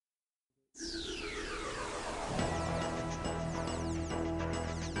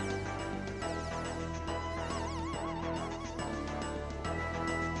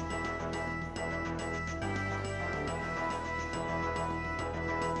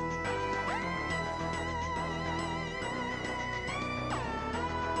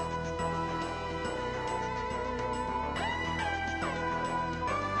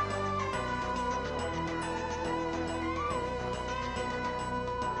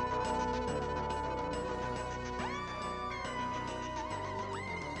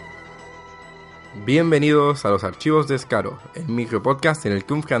Bienvenidos a los Archivos de Escaro, el micropodcast en el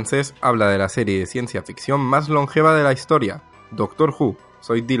que un francés habla de la serie de ciencia ficción más longeva de la historia, Doctor Who.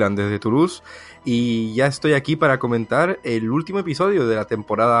 Soy Dylan desde Toulouse y ya estoy aquí para comentar el último episodio de la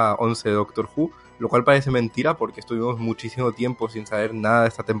temporada 11 de Doctor Who, lo cual parece mentira porque estuvimos muchísimo tiempo sin saber nada de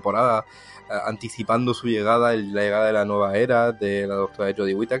esta temporada, anticipando su llegada, la llegada de la nueva era de la doctora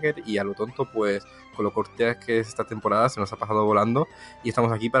Jodie Whittaker, y a lo tonto pues con lo corta que es esta temporada se nos ha pasado volando y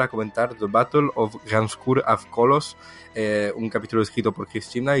estamos aquí para comentar The Battle of Ganskur of Kolos, un capítulo escrito por Chris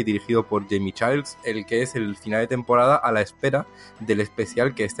Chibnall y dirigido por Jamie Childs, el que es el final de temporada a la espera del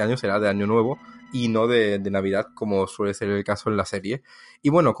especial que este año será de Año Nuevo y no de Navidad, como suele ser el caso en la serie. Y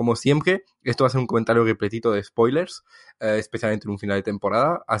bueno, como siempre, esto va a ser un comentario repletito de spoilers, especialmente en un final de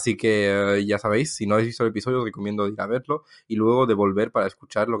temporada, así que ya sabéis, si no habéis visto el episodio os recomiendo ir a verlo y luego de volver para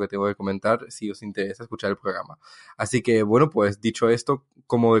escuchar lo que tengo que comentar si os interesa escuchar el programa. Así que bueno, pues dicho esto,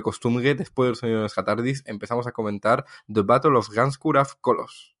 como de costumbre, después del sonido de los Hatardis, empezamos a comentar The Battle of Ganskur of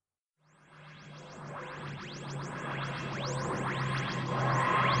Kolos.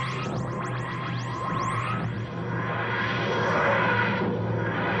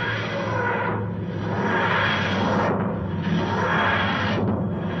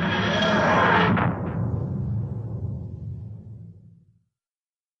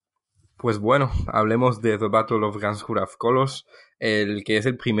 Pues bueno, hablemos de The Battle of Ganskur of Kolos, el que es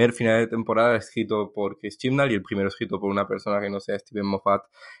el primer final de temporada escrito por Chris Chibnall y el primero escrito por una persona que no sea Steven Moffat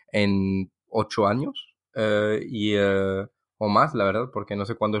en 8 años o más, la verdad, porque no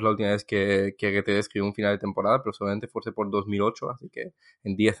sé cuándo es la última vez que GT escribió un final de temporada, pero solamente fuese por 2008, así que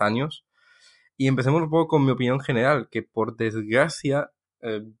en 10 años. Y empecemos un poco con mi opinión general, que por desgracia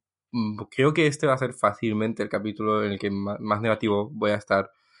creo que este va a ser fácilmente el capítulo en el que más negativo voy a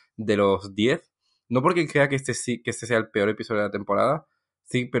estar de los 10. No porque crea que este sea el peor episodio de la temporada,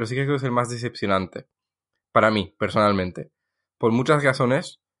 sí, pero sí que creo que es el más decepcionante. Para mí, personalmente. Por muchas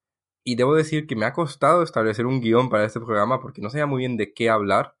razones. Y debo decir que me ha costado establecer un guión para este programa porque no sabía muy bien de qué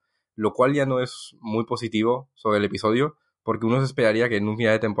hablar, lo cual ya no es muy positivo sobre el episodio, porque uno se esperaría que en un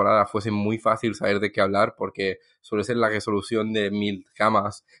final de temporada fuese muy fácil saber de qué hablar, porque suele ser la resolución de 1000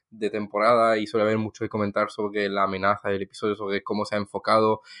 gamas de temporada y suele haber mucho que comentar sobre la amenaza del episodio, sobre cómo se ha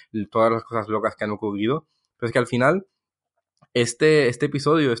enfocado, todas las cosas locas que han ocurrido. Pero es que al final, este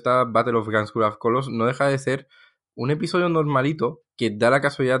episodio, esta Battle of Ganskur of Kolos, no deja de ser un episodio normalito que da la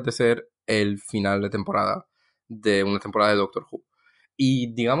casualidad de ser el final de temporada de una temporada de Doctor Who.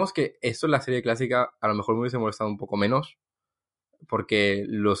 Y digamos que esto en la serie clásica a lo mejor me hubiese molestado un poco menos, porque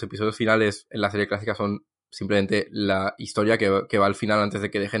los episodios finales en la serie clásica son simplemente la historia que va al final antes de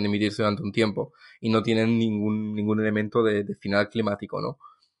que dejen de emitirse durante un tiempo y no tienen ningún elemento de final climático, ¿no?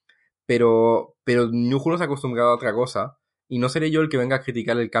 Pero New Who nos ha acostumbrado a otra cosa y no seré yo el que venga a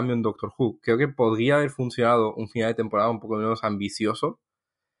criticar el cambio en Doctor Who. Creo que podría haber funcionado un final de temporada un poco menos ambicioso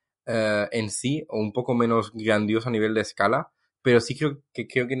en sí, o un poco menos grandioso a nivel de escala, pero sí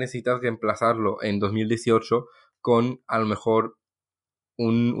creo que necesitas reemplazarlo en 2018 con a lo mejor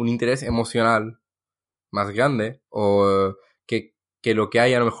un interés emocional más grande, o que lo que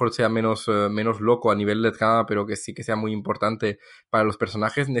hay a lo mejor sea menos loco a nivel de trama, pero que sí que sea muy importante para los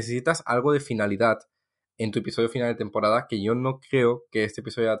personajes. Necesitas algo de finalidad en tu episodio final de temporada que yo no creo que este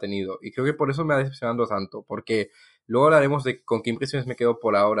episodio haya tenido. Y creo que por eso me ha decepcionado tanto, porque luego hablaremos de con qué impresiones me quedo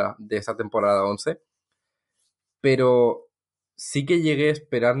por ahora de esta temporada 11, pero sí que llegué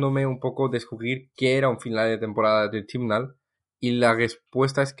esperándome un poco descubrir qué era un final de temporada de Chibnall, y la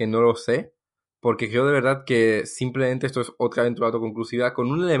respuesta es que no lo sé, porque creo de verdad que simplemente esto es otra aventura autoconclusiva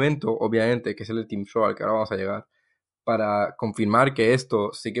con un elemento, obviamente, que es el de Team Show, al que ahora vamos a llegar, para confirmar que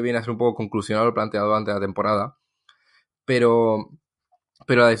esto sí que viene a ser un poco conclusionado lo planteado durante la temporada, pero,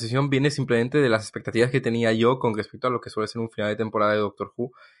 pero la decisión viene simplemente de las expectativas que tenía yo con respecto a lo que suele ser un final de temporada de Doctor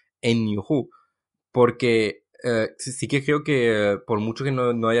Who en New Who, porque sí que creo que por mucho que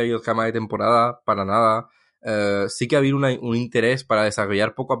no haya habido cama de temporada, para nada, sí que ha habido un interés para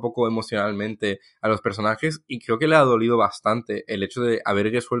desarrollar poco a poco emocionalmente a los personajes, y creo que le ha dolido bastante el hecho de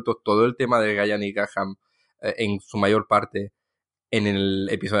haber resuelto todo el tema de Ryan y Graham en su mayor parte en el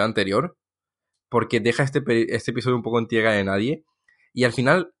episodio anterior, porque deja este episodio un poco en tierra de nadie, y al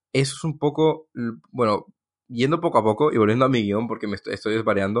final eso es un poco, bueno, yendo poco a poco y volviendo a mi guión porque estoy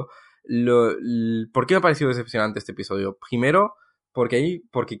desvariando, ¿por qué me ha parecido decepcionante este episodio? Primero,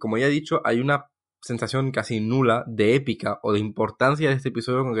 porque como ya he dicho, hay una sensación casi nula de épica o de importancia de este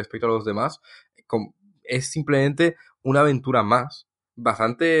episodio con respecto a los demás. Es simplemente una aventura más,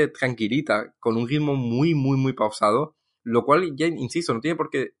 bastante tranquilita, con un ritmo muy, muy, muy pausado, lo cual, ya insisto, no tiene por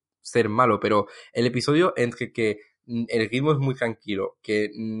qué ser malo, pero el episodio entre que el ritmo es muy tranquilo,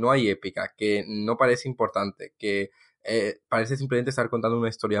 que no hay épica, que no parece importante, que parece simplemente estar contando una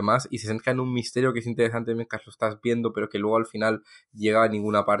historia más y se centra en un misterio que es interesante mientras lo estás viendo, pero que luego al final llega a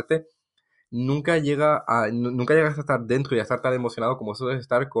ninguna parte. Nunca llegas a estar dentro y a estar tan emocionado como sueles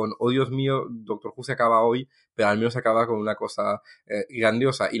estar con, oh Dios mío, Doctor Who se acaba hoy, pero al menos se acaba con una cosa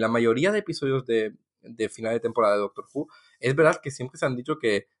grandiosa. Y la mayoría de episodios de final de temporada de Doctor Who, es verdad que siempre se han dicho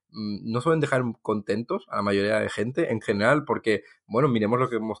que no suelen dejar contentos a la mayoría de gente en general, porque, bueno, miremos lo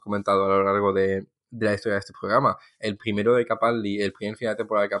que hemos comentado a lo largo de la historia de este programa. El primero de Capaldi, el primer final de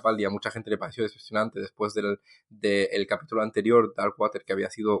temporada de Capaldi, a mucha gente le pareció decepcionante después del capítulo anterior, Darkwater, que había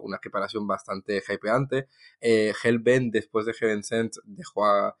sido una preparación bastante hypeante. Hellbent, después de Heaven Sent,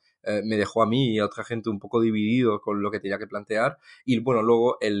 me dejó a mí y a otra gente un poco dividido con lo que tenía que plantear. Y bueno,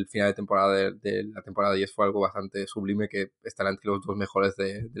 luego el final de temporada de la temporada 10 fue algo bastante sublime, que estará entre los dos mejores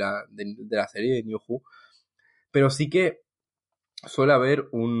de la serie de New Who. Pero sí que suele haber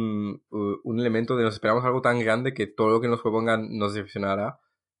un elemento de nos esperamos algo tan grande que todo lo que nos propongan nos decepcionará.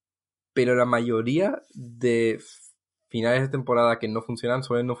 Pero la mayoría de finales de temporada que no funcionan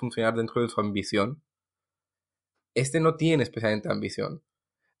suelen no funcionar dentro de su ambición. Este no tiene especialmente ambición.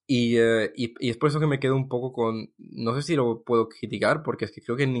 Y es por eso que me quedo un poco con... No sé si lo puedo criticar, porque es que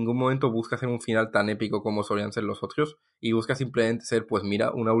creo que en ningún momento busca hacer un final tan épico como solían ser los otros, y busca simplemente ser, pues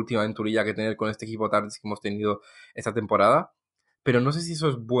mira, una última aventurilla que tener con este equipo tardes que hemos tenido esta temporada. Pero no sé si eso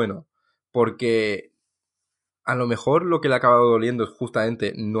es bueno, porque a lo mejor lo que le ha acabado doliendo es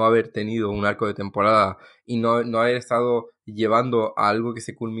justamente no haber tenido un arco de temporada y no haber estado llevando a algo que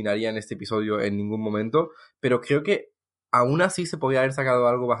se culminaría en este episodio en ningún momento, pero creo que aún así se podría haber sacado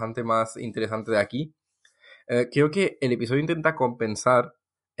algo bastante más interesante de aquí. Creo que el episodio intenta compensar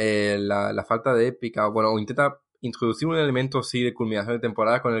la falta de épica, bueno, o intenta introducir un elemento sí de culminación de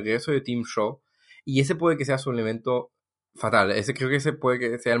temporada con el regreso de Team Shaw, y ese puede que sea su elemento fatal. Creo que ese puede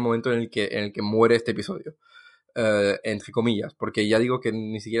que sea el momento en el que muere este episodio, entre comillas, porque ya digo que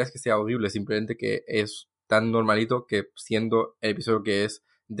ni siquiera es que sea horrible, simplemente que es tan normalito que siendo el episodio que es,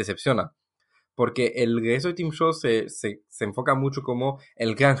 decepciona. Porque el regreso de Team Shaw se enfoca mucho como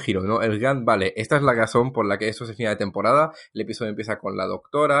el gran giro, ¿no? El gran, vale, esta es la razón por la que esto se final de temporada. El episodio empieza con la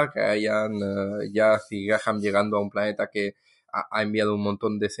doctora, que hayan Jazz y Graham llegando a un planeta que ha enviado un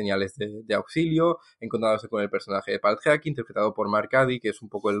montón de señales de auxilio, encontrándose con el personaje de Paltraki, interpretado por Mark Addy, que es un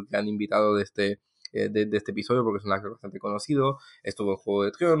poco el gran invitado de este episodio, porque es un actor bastante conocido, estuvo en Juego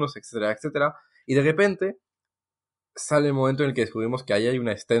de Tronos, etcétera, etcétera. Y de repente sale el momento en el que descubrimos que ahí hay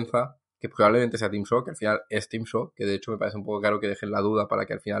una estenza que probablemente sea Team Shaw, que al final es Team Shaw, que de hecho me parece un poco claro que dejen la duda para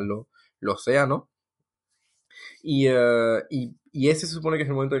que al final lo sea, ¿no? Y ese se supone que es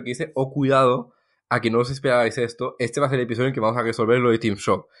el momento en el que dice, oh cuidado, a que no os esperabais esto, este va a ser el episodio en el que vamos a resolver lo de Team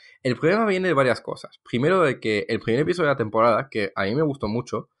Shaw. El problema viene de varias cosas. Primero, de que el primer episodio de la temporada, que a mí me gustó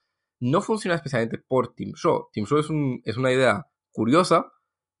mucho, no funciona especialmente por Team Shaw. Team Shaw es una idea curiosa,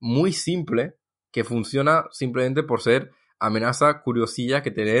 muy simple, que funciona simplemente por ser amenaza curiosilla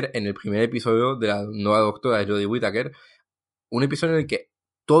que tener en el primer episodio de la nueva doctora de Jodie Whittaker, un episodio en el que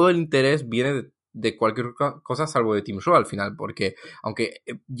todo el interés viene de cualquier cosa salvo de Team Shaw al final, porque aunque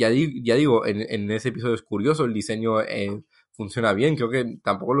ya digo, en ese episodio es curioso, el diseño funciona bien, creo que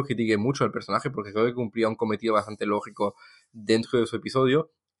tampoco lo critiqué mucho al personaje porque creo que cumplía un cometido bastante lógico dentro de su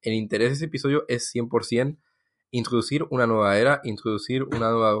episodio. El interés de ese episodio es 100% introducir una nueva era, introducir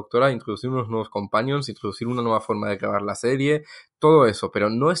una nueva doctora, introducir unos nuevos companions, introducir una nueva forma de grabar la serie, todo eso, pero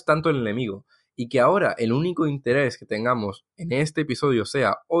no es tanto el enemigo. Y que ahora el único interés que tengamos en este episodio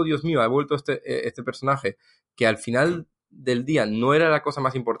sea, oh Dios mío, ha vuelto este personaje, que al final del día no era la cosa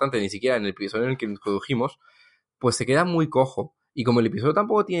más importante, ni siquiera en el episodio en el que lo introdujimos, pues se queda muy cojo. Y como el episodio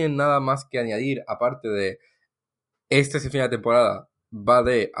tampoco tiene nada más que añadir, aparte de este es el final de temporada, va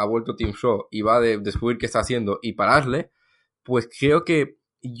de ha vuelto Team Shaw y va de descubrir qué está haciendo y pararle, pues creo que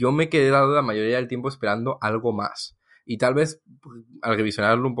yo me quedé dado la mayoría del tiempo esperando algo más. Y tal vez al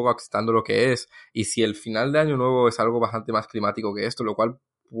revisionarlo un poco aceptando lo que es, y si el final de Año Nuevo es algo bastante más climático que esto, lo cual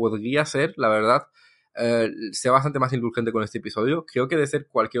podría ser, la verdad, sea bastante más indulgente con este episodio. Creo que de ser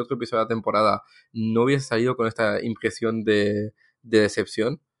cualquier otro episodio de la temporada no hubiese salido con esta impresión de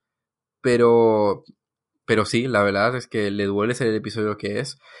decepción, pero pero sí, la verdad es que le duele ser el episodio que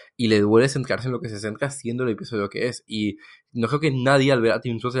es y le duele centrarse en lo que se centra siendo el episodio que es. Y no creo que nadie al ver a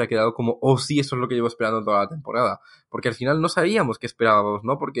Team Show se haya quedado como, oh sí, eso es lo que llevo esperando toda la temporada. Porque al final no sabíamos qué esperábamos,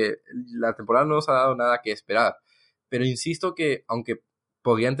 ¿no? Porque la temporada no nos ha dado nada que esperar. Pero insisto que, aunque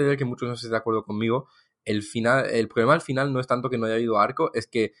podría entender que muchos no estén de acuerdo conmigo, el problema al final no es tanto que no haya habido arco, es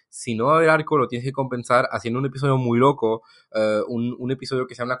que si no va a haber arco lo tienes que compensar haciendo un episodio muy loco, un episodio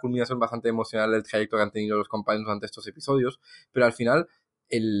que sea una culminación bastante emocional del trayecto que han tenido los compañeros durante estos episodios, pero al final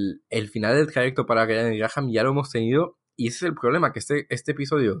el final del trayecto para Ryan y Graham ya lo hemos tenido y ese es el problema, que este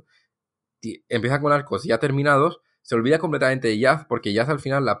episodio empieza con arcos ya terminados, se olvida completamente de Jazz, porque Jazz al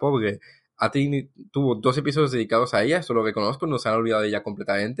final, la pobre, tuvo 2 episodios dedicados a ella, eso lo reconozco, no se han olvidado de ella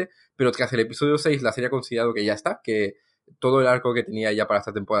completamente, pero tras el episodio 6 la serie ha considerado que ya está, que todo el arco que tenía ya para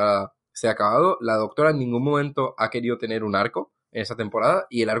esta temporada se ha acabado. La doctora en ningún momento ha querido tener un arco en esta temporada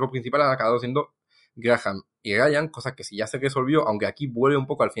y el arco principal ha acabado siendo Graham y Ryan, cosa que si ya se resolvió, aunque aquí vuelve un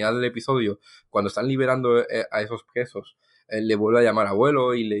poco al final del episodio, cuando están liberando a esos presos, él le vuelve a llamar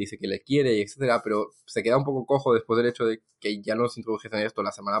abuelo y le dice que le quiere, y etcétera, pero se queda un poco cojo después del hecho de que ya nos introdujesen esto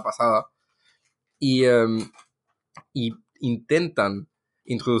la semana pasada y, y intentan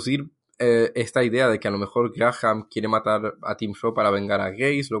introducir esta idea de que a lo mejor Graham quiere matar a Tim Shaw para vengar a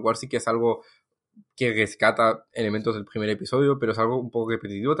Grace, lo cual sí que es algo que rescata elementos del primer episodio, pero es algo un poco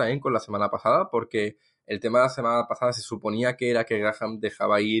repetitivo también con la semana pasada, porque el tema de la semana pasada se suponía que era que Graham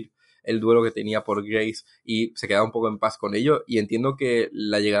dejaba ir el duelo que tenía por Grace y se quedaba un poco en paz con ello, y entiendo que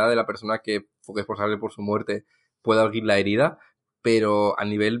la llegada de la persona que fue responsable por su muerte pueda abrir la herida, pero a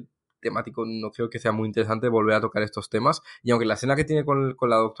nivel temático no creo que sea muy interesante volver a tocar estos temas, y aunque la escena que tiene con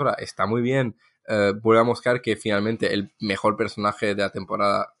la doctora está muy bien, vuelve a mostrar que finalmente el mejor personaje de la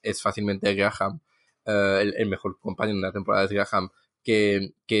temporada es fácilmente Graham, el mejor compañero de la temporada es Graham,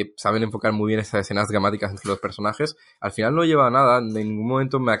 que saben enfocar muy bien estas escenas dramáticas entre los personajes. Al final no lleva a nada, en ningún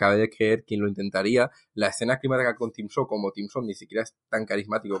momento me acabé de creer quién lo intentaría. La escena climática con Tim Shaw, como Tim Shaw ni siquiera es tan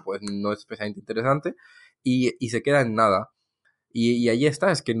carismático, pues no es especialmente interesante, y se queda en nada. Y ahí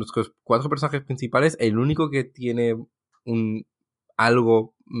está, es que nuestros 4 personajes principales, el único que tiene un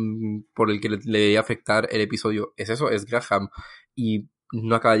algo por el que le debería afectar el episodio es eso, es Graham, y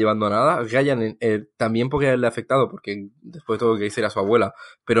no acaba llevando a nada. Ryan también podría haberle afectado, porque después de todo Grace era su abuela,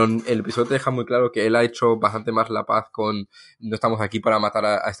 pero el episodio te deja muy claro que él ha hecho bastante más la paz con no estamos aquí para matar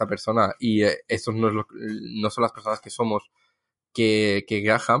a esta persona, y estos no son las personas que somos que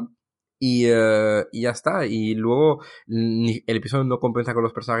Graham. Y ya está. Y luego el episodio no compensa con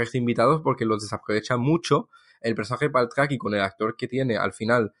los personajes invitados porque los desaprovecha mucho. El personaje de Paltraki con el actor que tiene al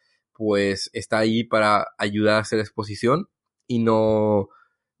final, pues está ahí para ayudar a hacer exposición y no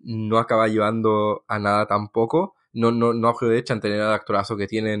acaba llevando a nada tampoco. No aprovechan tener al actorazo que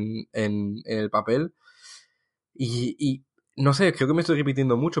tienen en el papel. Y no sé, creo que me estoy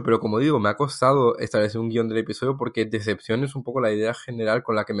repitiendo mucho, pero como digo, me ha costado establecer un guión del episodio porque decepción es un poco la idea general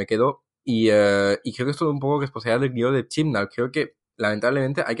con la que me quedo, y creo que es todo un poco responsabilidad del guión de Chibnall. Creo que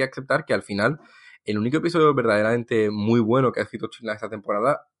lamentablemente hay que aceptar que al final el único episodio verdaderamente muy bueno que ha escrito Chibnall esta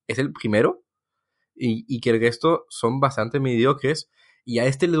temporada es el primero, y que el resto son bastante mediocres. Y a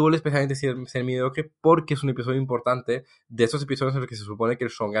este le duele especialmente ser mediocre porque es un episodio importante de esos episodios en los que se supone que el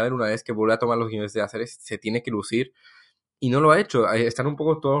showrunner, una vez que vuelve a tomar los guiones de la serie, se tiene que lucir, y no lo ha hecho. Están un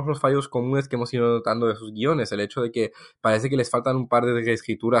poco todos los fallos comunes que hemos ido notando de sus guiones. El hecho de que parece que les faltan un par de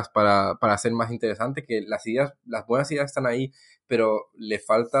reescrituras para ser más interesante, que las buenas ideas están ahí, pero le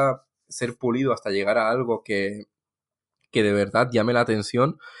falta ser pulido hasta llegar a algo que de verdad llame la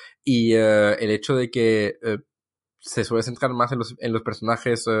atención. Y el hecho de que se suele centrar más en los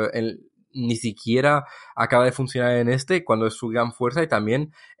personajes, ni siquiera acaba de funcionar en este, cuando es su gran fuerza. Y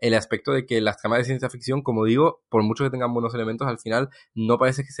también el aspecto de que las tramas de ciencia ficción, como digo, por mucho que tengan buenos elementos, al final no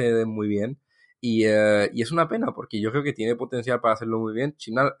parece que se den muy bien. Y es una pena, porque yo creo que tiene potencial para hacerlo muy bien.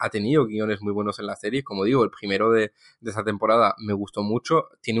 Chibnall ha tenido guiones muy buenos en la serie, como digo, el primero de esa temporada me gustó mucho.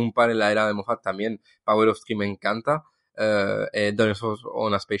 Tiene un par en la era de Moffat también. Power of Three me encanta. Dinosaurs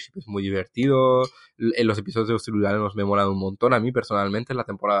on a Spaceship es muy divertido. En los episodios de los Silurianos me molan un montón a mí personalmente en la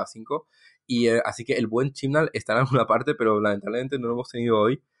temporada 5, y así que el buen Chibnall está en alguna parte, pero lamentablemente no lo hemos tenido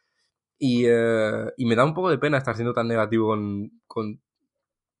hoy, y me da un poco de pena estar siendo tan negativo con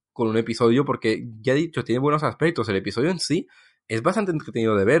un episodio, porque ya he dicho, tiene buenos aspectos. El episodio en sí es bastante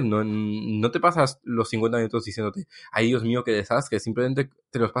entretenido de ver, no te pasas los 50 minutos diciéndote, ay Dios mío, qué desastre. Simplemente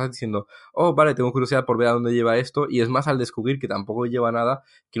te los pasas diciendo, oh vale, tengo curiosidad por ver a dónde lleva esto, y es más al descubrir que tampoco lleva nada,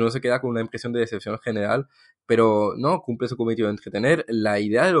 que uno se queda con una impresión de decepción general, pero no, cumple su cometido de entretener. La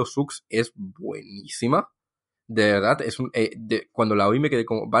idea de los Sux es buenísima. De verdad, cuando la oí me quedé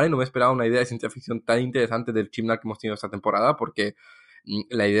como, vale, no me esperaba una idea de ciencia ficción tan interesante del Chibnall que hemos tenido esta temporada, porque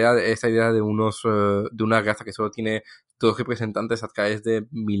esa idea de de una raza que solo tiene 2 representantes a través de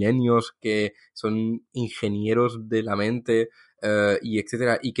milenios, que son ingenieros de la mente, y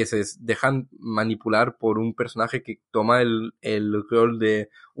etcétera, y que se dejan manipular por un personaje que toma el rol de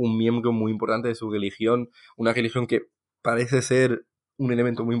un miembro muy importante de su religión, una religión que parece ser un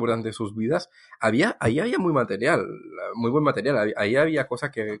elemento muy importante de sus vidas. Ahí había muy buen material, ahí había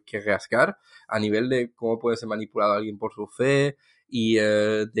cosas que rascar a nivel de cómo puede ser manipulado alguien por su fe y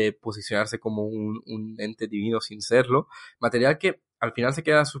de posicionarse como un ente divino sin serlo, material que al final se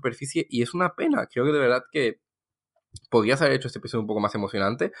queda en la superficie y es una pena. Creo que de verdad que podrías haber hecho este episodio un poco más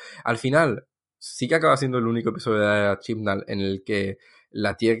emocionante. Al final, sí que acaba siendo el único episodio de la Chibnall en el que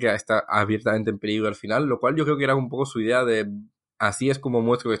la Tierra está abiertamente en peligro al final, lo cual yo creo que era un poco su idea de así es como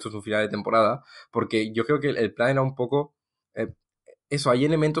muestro que esto es un final de temporada, porque yo creo que el plan era un poco... eso, hay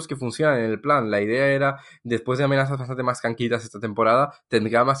elementos que funcionan en el plan. La idea era, después de amenazas bastante más tranquilas esta temporada,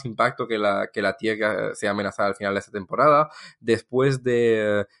 tendría más impacto que la Tierra sea amenazada al final de esta temporada. Después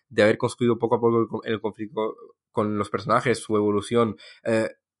de haber construido poco a poco el conflicto con los personajes, su evolución,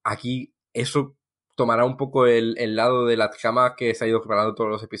 aquí eso tomará un poco el lado de la trama que se ha ido preparando todos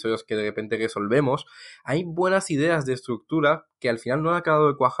los episodios que de repente resolvemos. Hay buenas ideas de estructura que al final no han acabado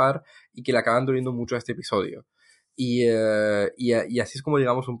de cuajar y que le acaban doliendo mucho a este episodio. Y así es como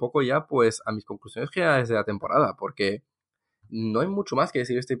llegamos un poco ya pues a mis conclusiones generales de la temporada, porque no hay mucho más que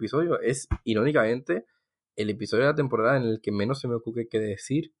decir de este episodio. Es, irónicamente, el episodio de la temporada en el que menos se me ocurre que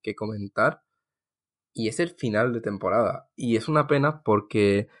decir, que comentar, y es el final de temporada. Y es una pena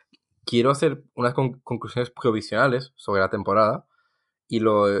porque quiero hacer unas conclusiones provisionales sobre la temporada, y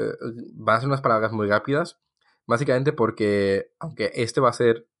van a ser unas palabras muy rápidas, básicamente porque, aunque este va a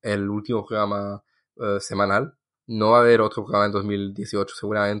ser el último programa semanal, no va a haber otro programa en 2018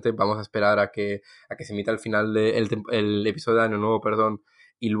 seguramente. Vamos a esperar a que se emita el final el episodio de Año Nuevo, perdón,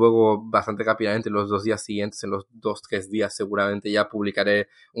 y luego bastante rápidamente, los 2 días siguientes, en los 2-3 días seguramente ya publicaré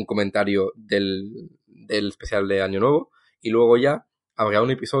un comentario del especial de Año Nuevo, y luego ya habrá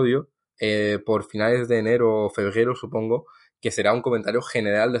un episodio por finales de enero o febrero, supongo, que será un comentario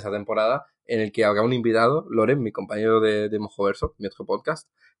general de esa temporada en el que habrá un invitado, Loren, mi compañero de Mojoverso, mi otro podcast,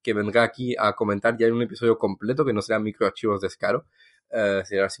 que vendrá aquí a comentar ya en un episodio completo, que no serán microarchivos de Scaro,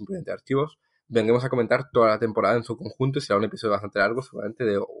 serán simplemente archivos. Vendremos a comentar toda la temporada en su conjunto y será un episodio bastante largo, seguramente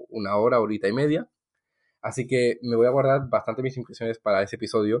de una hora, horita y media. Así que me voy a guardar bastante mis impresiones para ese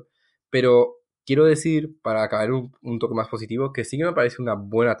episodio, pero quiero decir, para acabar un toque más positivo, que sí que me parece una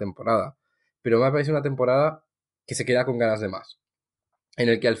buena temporada, pero me parece una temporada que se queda con ganas de más, en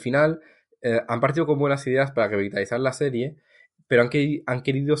el que al final han partido con buenas ideas para revitalizar la serie, pero han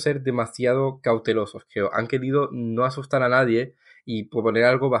querido ser demasiado cautelosos, que han querido no asustar a nadie y proponer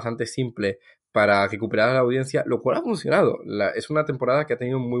algo bastante simple para recuperar a la audiencia, lo cual ha funcionado. Es una temporada que ha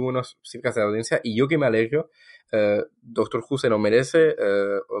tenido muy buenas cifras de audiencia y yo que me alegro. Doctor Who se lo merece,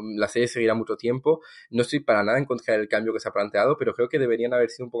 la serie seguirá mucho tiempo. No estoy para nada en contra del cambio que se ha planteado, pero creo que deberían haber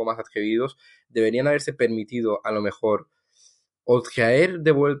sido un poco más atrevidos, deberían haberse permitido a lo mejor o traer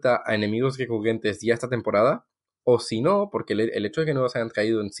de vuelta a enemigos recurrentes ya esta temporada, o si no, porque el hecho de que no los hayan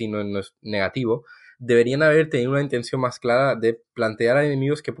traído en sí no es negativo, deberían haber tenido una intención más clara de plantear a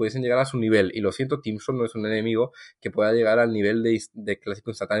enemigos que pudiesen llegar a su nivel. Y lo siento, Timson no es un enemigo que pueda llegar al nivel de clásico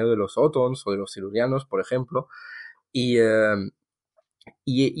instantáneo de los Autons o de los Silurianos, por ejemplo. Y,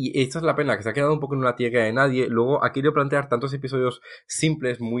 y esta es la pena, que se ha quedado un poco en una tierra de nadie. Luego ha querido plantear tantos episodios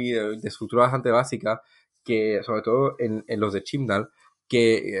simples, muy de estructura bastante básica, que sobre todo en los de Chibnall,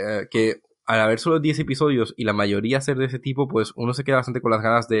 que al haber solo 10 episodios y la mayoría ser de ese tipo, pues uno se queda bastante con las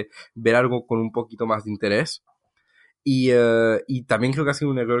ganas de ver algo con un poquito más de interés. Y también creo que ha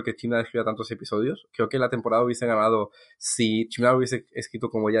sido un error que Chibnall escriba tantos episodios. Creo que la temporada hubiese ganado si Chibnall hubiese escrito,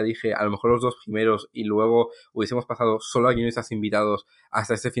 como ya dije, a lo mejor los 2 primeros y luego hubiésemos pasado solo a guionistas invitados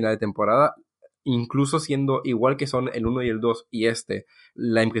hasta este final de temporada. Incluso siendo igual que son el 1 y el 2 y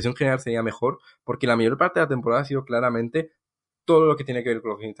la impresión general sería mejor, porque la mayor parte de la temporada ha sido claramente todo lo que tiene que ver con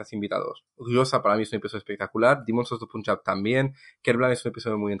los guionistas invitados. Ryosa para mí es un episodio espectacular, Demons of the Punjab también, Kerblan es un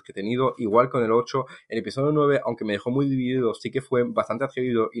episodio muy entretenido, igual con el 8, el episodio 9, aunque me dejó muy dividido, sí que fue bastante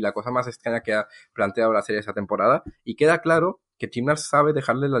atrevido y la cosa más extraña que ha planteado la serie esa temporada, y queda claro que Chibnall sabe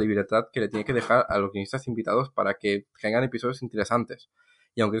dejarle la libertad que le tiene que dejar a los guionistas invitados para que tengan episodios interesantes.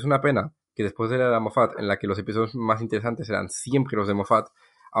 Y aunque es una pena que después de la de Moffat, en la que los episodios más interesantes eran siempre los de Moffat,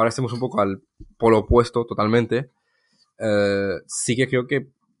 ahora estemos un poco al polo opuesto totalmente. Sí que creo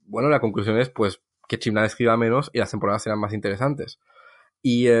que, bueno, la conclusión es pues que Chibnall escriba menos y las temporadas serán más interesantes.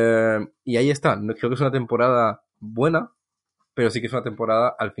 Y ahí está. Creo que es una temporada buena, pero sí que es una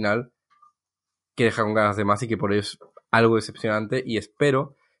temporada al final que deja con ganas de más y que por eso es algo decepcionante. Y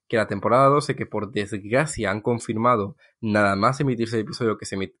espero que la temporada 12, que por desgracia han confirmado nada más emitirse el episodio que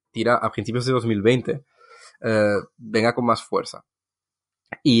se emitirá a principios de 2020, venga con más fuerza.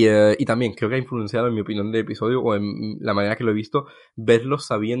 Y también creo que ha influenciado en mi opinión del episodio o en la manera que lo he visto, verlo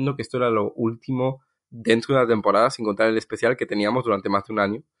sabiendo que esto era lo último dentro de la temporada, sin contar el especial que teníamos durante más de un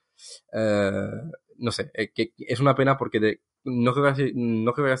año. Eh, no sé, que es una pena porque no creo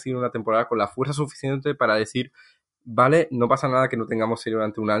que haya sido una temporada con la fuerza suficiente para decir, vale, no pasa nada que no tengamos serie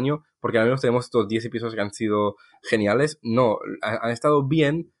durante un año, porque al menos tenemos estos 10 episodios que han sido geniales. No, han estado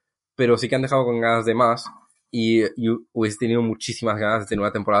bien, pero sí que han dejado con ganas de más. Y hubiese tenido muchísimas ganas de tener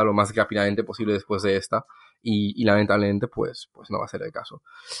una temporada lo más rápidamente posible después de esta. Y lamentablemente, pues no va a ser el caso.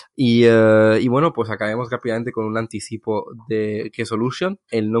 Y bueno, pues acabemos rápidamente con un anticipo de Resolution,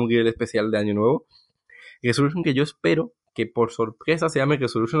 el nombre del especial de Año Nuevo. Resolution que yo espero que por sorpresa se llame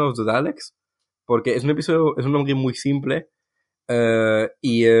Resolution of the Daleks, porque es un episodio, es un nombre muy simple,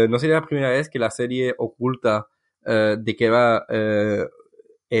 no sería la primera vez que la serie oculta de qué va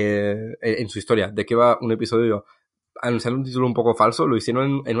en su historia, de qué va un episodio anunciando un título un poco falso. Lo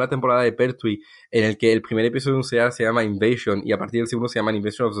hicieron en una temporada de Pertwee en el que el primer episodio de un serial se llama Invasion y a partir del segundo se llama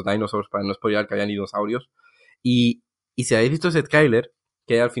Invasion of the Dinosaurs, para no spoiler que habían dinosaurios. Y si habéis visto ese tráiler,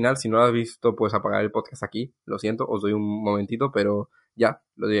 que al final, si no lo has visto, puedes apagar el podcast aquí. Lo siento, os doy un momentito, pero ya,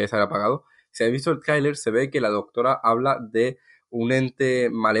 lo deberíais haber apagado. Si habéis visto el tráiler, se ve que la doctora habla de un ente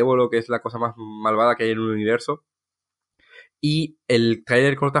malévolo que es la cosa más malvada que hay en el universo. Y el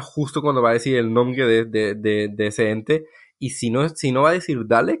tráiler corta justo cuando va a decir el nombre de ese ente. Y si no va a decir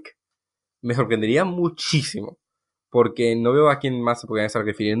Dalek, me sorprendería muchísimo. Porque no veo a quién más se podrían estar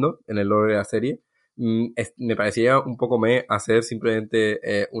refiriendo en el lore de la serie. Me parecería un poco hacer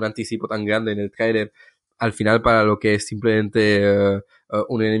simplemente un anticipo tan grande en el tráiler al final para lo que es simplemente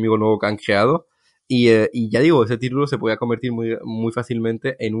un enemigo nuevo que han creado. Y ya digo, ese título se podría convertir muy, muy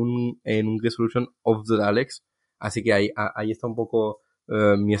fácilmente en un Resolution of the Daleks. Así que ahí está un poco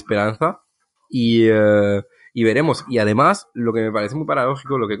mi esperanza. Y veremos. Y además, lo que me parece muy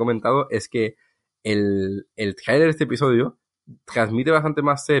paradójico, lo que he comentado, es que el trailer de este episodio transmite bastante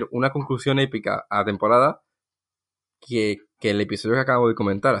más ser una conclusión épica a la temporada que el episodio que acabo de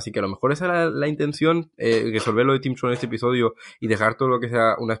comentar. Así que a lo mejor esa era la intención, resolver lo de Tim Shaw en este episodio y dejar todo lo que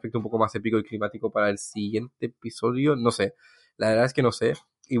sea un aspecto un poco más épico y climático para el siguiente episodio. No sé. La verdad es que no sé.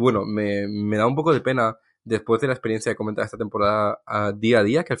 Y bueno, me da un poco de pena después de la experiencia de comentar esta temporada día a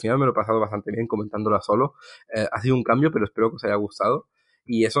día, que al final me lo he pasado bastante bien comentándola solo. Ha sido un cambio, pero espero que os haya gustado.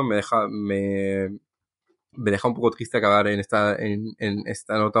 Y eso me deja un poco triste acabar en esta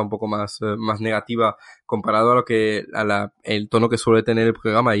nota un poco más negativa comparado a lo que el tono que suele tener el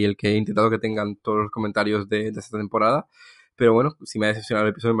programa y el que he intentado que tengan todos los comentarios de esta temporada. Pero bueno, si me ha decepcionado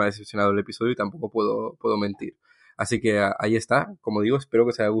el episodio, me ha decepcionado el episodio y tampoco puedo mentir. Así que ahí está. Como digo, espero que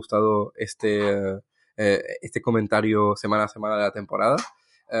os haya gustado este comentario semana a semana de la temporada.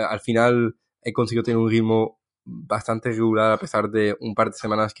 Al final he conseguido tener un ritmo bastante regular a pesar de un par de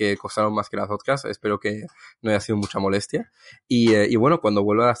semanas que costaron más que las otras. Espero que no haya sido mucha molestia. Y bueno, cuando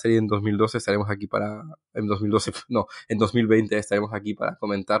vuelva a la serie en 2012 estaremos aquí en 2012, no, en 2020 estaremos aquí para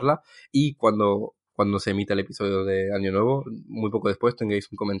comentarla. Y cuando se emita el episodio de Año Nuevo, muy poco después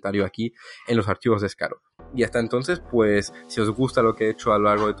tendréis un comentario aquí en los archivos de Scaro. Y hasta entonces, pues, si os gusta lo que he hecho a lo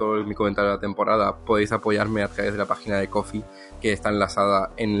largo de todo mi comentario de la temporada, podéis apoyarme a través de la página de Ko-fi, que está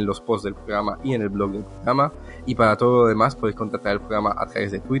enlazada en los posts del programa y en el blog del programa. Y para todo lo demás, podéis contactar el programa a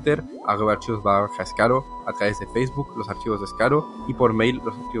través de Twitter, @archivos_Scaro, a través de Facebook, los archivos de Scaro, y por mail,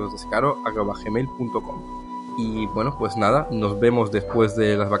 los archivos de Scaro, @gmail.com. Y bueno, pues nada, nos vemos después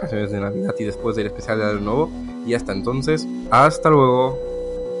de las vacaciones de Navidad y después del especial de Año Nuevo. Y hasta entonces, hasta luego.